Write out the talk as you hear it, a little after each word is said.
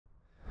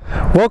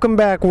Welcome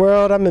back,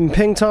 world. I'm in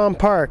Pington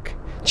Park,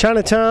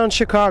 Chinatown,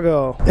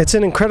 Chicago. It's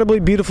an incredibly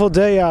beautiful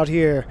day out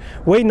here.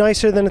 Way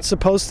nicer than it's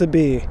supposed to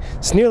be.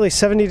 It's nearly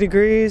 70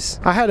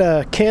 degrees. I had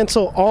to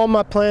cancel all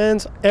my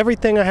plans,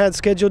 everything I had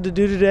scheduled to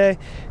do today,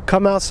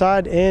 come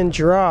outside and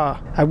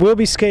draw. I will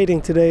be skating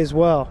today as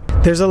well.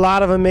 There's a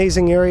lot of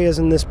amazing areas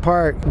in this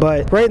park,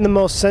 but right in the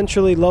most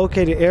centrally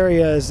located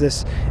area is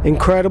this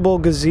incredible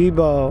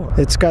gazebo.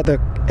 It's got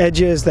the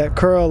edges that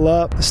curl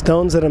up. The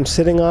stones that I'm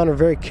sitting on are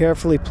very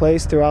carefully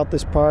placed throughout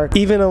this park.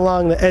 Even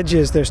along the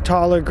edges, there's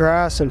taller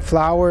grass and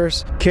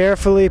flowers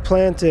carefully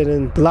planted,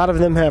 and a lot of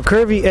them have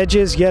curvy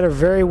edges yet are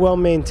very well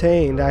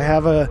maintained. I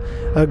have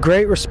a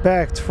great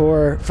respect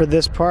for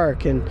this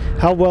park and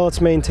how well it's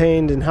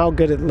maintained and how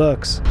good it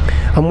looks.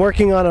 I'm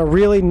working on a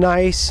really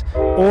nice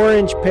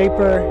orange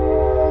paper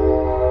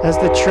as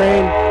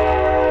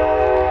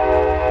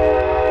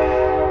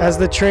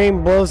the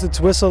train blows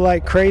its whistle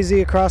like crazy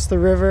across the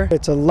river.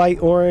 It's a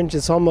light orange.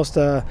 It's almost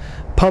a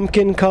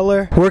pumpkin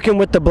color. Working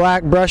with the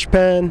black brush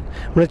pen.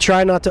 I'm going to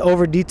try not to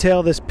over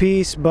detail this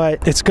piece,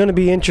 but it's going to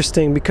be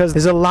interesting because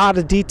there's a lot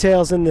of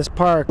details in this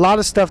park. A lot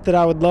of stuff that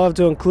I would love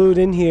to include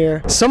in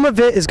here. Some of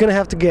it is going to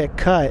have to get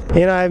cut,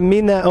 and I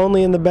mean that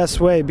only in the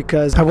best way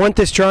because I want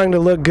this drawing to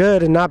look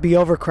good and not be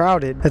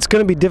overcrowded. It's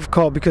going to be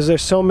difficult because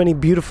there's so many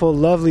beautiful,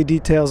 lovely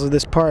details of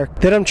this park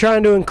that I'm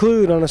trying to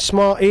include on a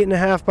small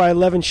 8.5 by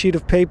 11 sheet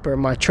of paper,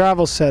 my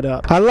travel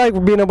setup. I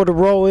like being able to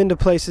roll into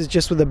places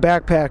just with a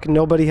backpack and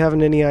nobody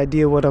having any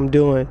idea what I'm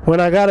doing. When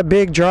I got a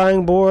big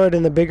drawing board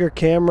and the bigger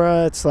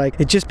camera, it's like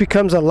it just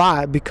becomes a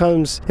lot. It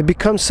becomes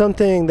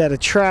something that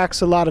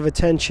attracts a lot of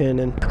attention,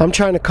 and I'm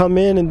trying to come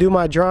in and do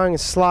my drawing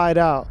and slide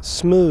out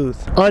smooth,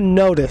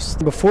 unnoticed.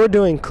 Before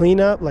doing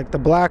cleanup, like the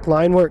black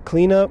line work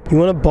cleanup, you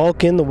want to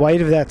bulk in the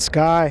white of that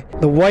sky.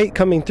 The white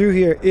coming through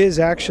here is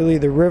actually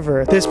the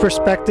river. This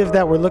perspective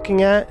that we're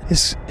looking at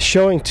is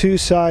showing two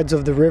sides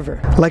of the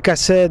river. Like I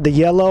said, the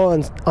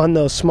yellow on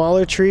those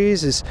smaller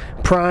trees is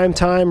prime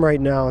time right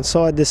now, and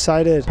so I decided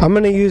I'm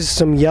going to use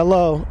some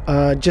yellow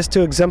just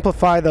to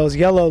exemplify those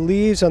yellow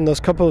leaves on those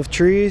couple of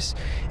trees,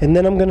 and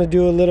then I'm going to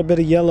do a little bit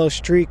of yellow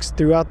streaks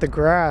throughout the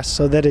grass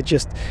so that it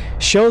just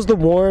shows the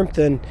warmth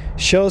and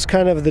shows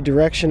kind of the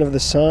direction of the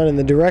sun and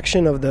the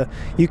direction of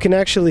you can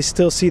actually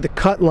still see the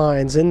cut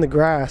lines in the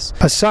grass.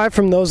 Aside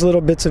from those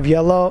little bits of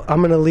yellow, I'm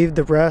going to leave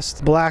the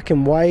rest black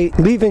and white,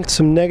 leaving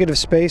some negative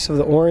space of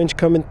the orange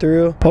coming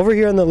through. Over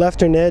here on the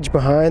left-hand edge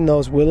behind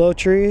those willow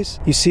trees,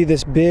 you see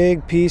this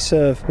big piece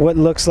of what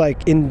looks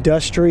like an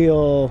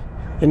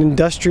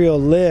industrial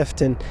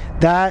lift, and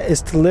that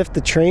is to lift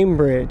the train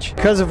bridge.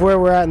 Because of where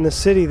we're at in the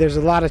city, there's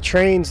a lot of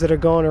trains that are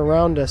going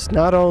around us,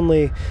 not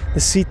only the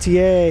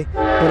CTA,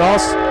 but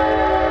also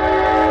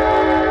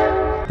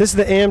this is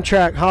the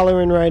Amtrak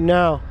hollering right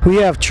now. We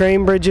have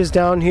train bridges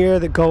down here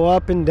that go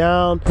up and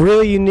down.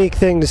 Really unique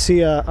thing to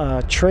see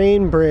a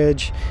train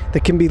bridge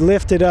that can be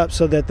lifted up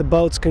so that the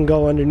boats can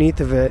go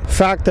underneath of it. In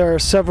fact, there are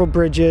several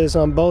bridges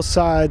on both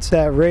sides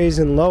that raise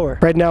and lower.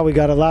 Right now we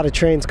got a lot of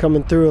trains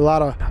coming through, a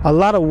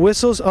lot of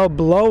whistles are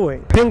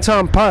blowing.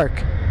 Pington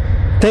Park.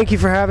 Thank you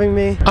for having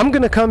me. I'm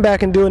going to come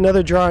back and do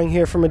another drawing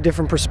here from a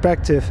different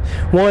perspective,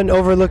 one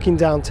overlooking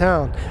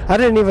downtown. I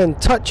didn't even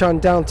touch on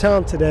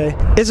downtown today.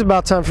 It's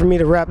about time for me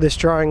to wrap this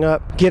drawing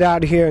up, get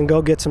out of here, and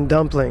go get some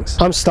dumplings.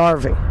 I'm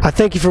starving. I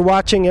thank you for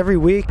watching every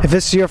week. If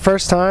this is your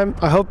first time,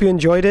 I hope you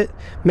enjoyed it.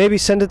 Maybe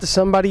send it to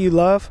somebody you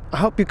love. I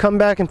hope you come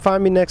back and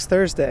find me next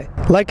Thursday.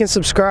 Like and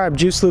subscribe,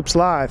 Juice Loops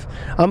Live.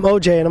 I'm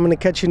OJ, and I'm going to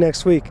catch you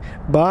next week.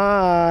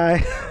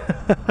 Bye.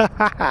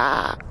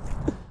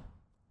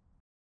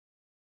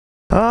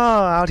 Oh,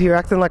 out here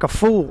acting like a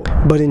fool,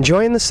 but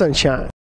enjoying the sunshine.